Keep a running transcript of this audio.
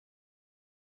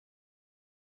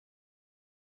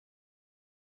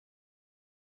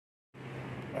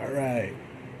Alright,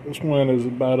 this one is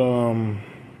about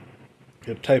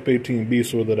a Type 18B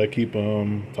sword that I keep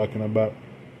talking about.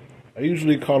 I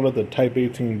usually call it the Type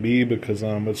 18B because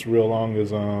its real long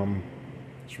is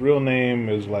its real name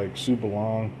is like super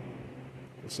long.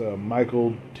 It's a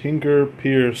Michael Tinker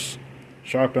Pierce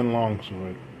sharpened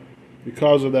longsword.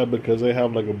 Because of that, because they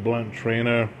have like a blunt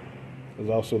trainer, there's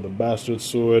also the bastard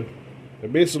sword. They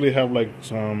basically have like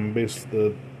some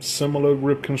the similar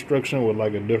grip construction with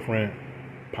like a different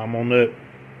pommel nut.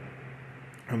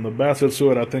 And the bastard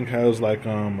sword I think has like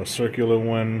a circular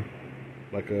one,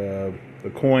 like a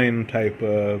coin type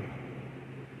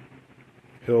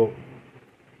hilt.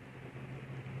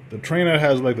 The trainer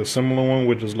has like the similar one,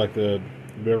 which is like the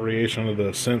variation of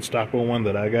the scent stopper one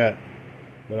that I got.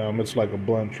 But it's like a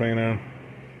blunt trainer.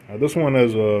 This one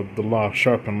is the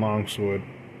sharpened longsword.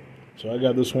 So I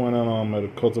got this one at a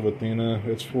Cult of Athena.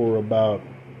 It's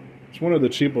one of the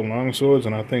cheaper longswords,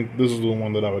 and I think this is the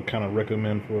one that I would kind of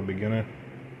recommend for a beginner.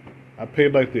 I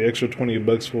paid like the extra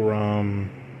 $20 for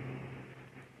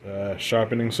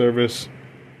sharpening service,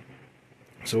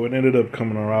 so it ended up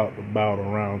coming out about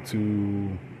around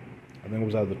I think it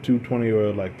was either $220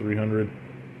 or like $300.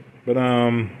 But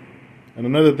and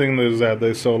another thing is that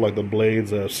they sell like the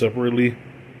blades separately.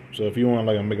 So if you want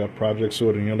like make a project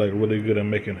sword and you're like really good at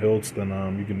making hilts, then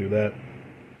you can do that.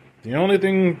 The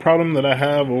only problem that I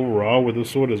have overall with this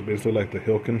sword is basically like the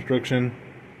hilt construction.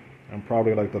 And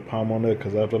probably like the pommel on it,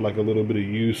 because after like a little bit of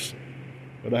use,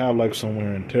 but I have like some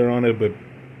wear and tear on it. But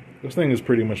this thing is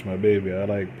pretty much my baby. I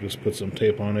like just put some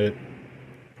tape on it,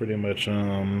 pretty much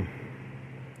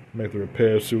make the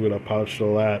repairs to it. I polished a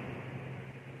lot,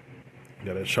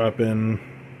 got it sharpened.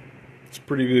 It's a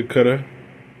pretty good cutter.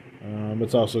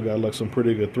 It's also got like some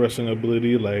pretty good thrusting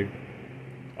ability. Like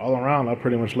all around, I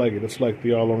pretty much like it. It's like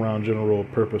the all-around general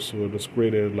purpose sword. It's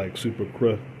great at like super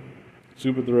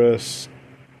thrusts,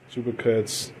 super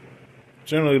cuts.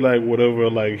 Generally, like whatever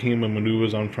like h.e.m.a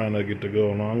maneuvers I'm trying to get to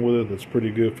go along with it. It's pretty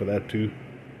good for that too.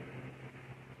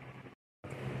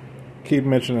 Keep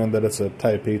mentioning that it's a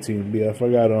Type 18B. I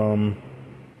forgot.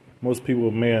 Most people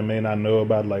may or may not know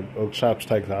about like Oakshop's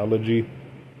typology.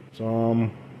 So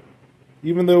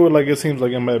even though like it seems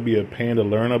like it might be a pain to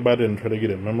learn about it and try to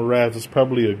get it memorized, it's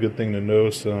probably a good thing to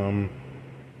know. So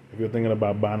if you're thinking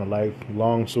about buying a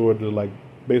long sword, to like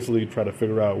basically try to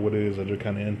figure out what it is that you're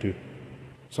kind of into.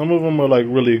 Some of them are like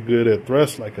really good at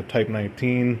thrust, like a Type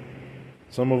 19.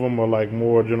 Some of them are like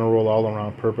more general,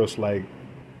 all-around purpose, like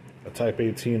a Type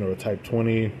 18 or a Type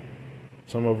 20.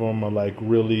 Some of them are like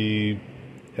really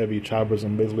heavy choppers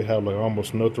and basically have like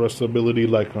almost no thrust ability,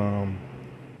 like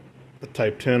the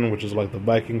Type 10, which is like the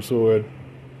Viking sword.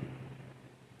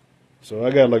 So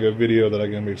I got like a video that I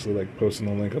can basically like post in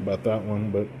the link about that one.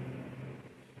 But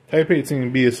Type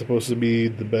 18B is supposed to be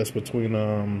the best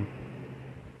between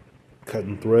cut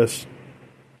and thrust.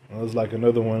 There's like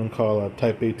another one called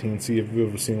Type 18C, if you've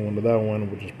ever seen one of that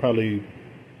one, which is probably,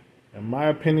 in my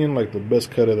opinion, like the best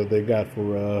cutter that they got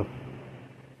for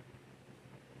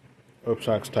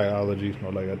Upshock's typology,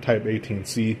 or like a Type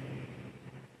 18C.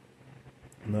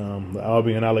 The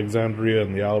Albion Alexandria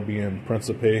and the Albion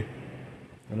Principe.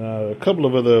 And a couple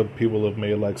of other people have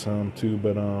made like some too,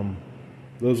 but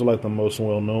those are like the most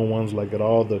well-known ones. Like at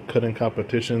all the cutting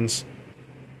competitions,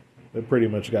 they pretty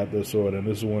much got this sword, and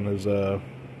this one is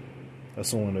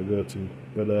that's the one to go to.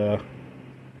 But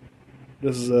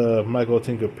this is Michael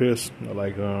Tinker Pierce.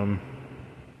 Like if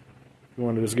you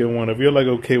want to just get one, if you're like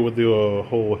okay with the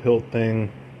whole hilt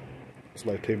thing, it's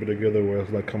like tape it together where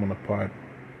it's like coming apart.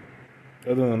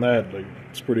 Other than that, like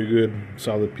it's pretty good,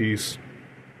 solid piece.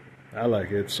 I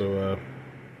like it, so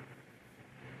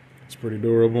it's pretty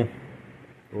durable,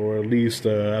 or at least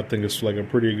I think it's like a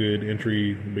pretty good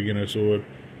entry beginner sword.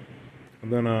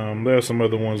 And then there are some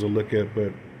other ones to look at,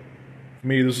 but for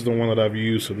me, this is the one that I've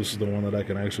used, so this is the one that I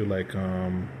can actually like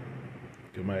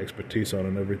get my expertise on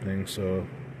and everything. So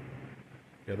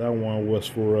yeah, that one was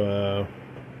for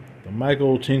the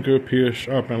Michael Tinker Pierce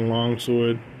sharpened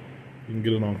longsword. You can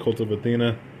get it on Cult of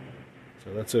Athena.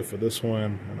 So that's it for this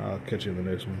one, and I'll catch you in the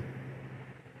next one.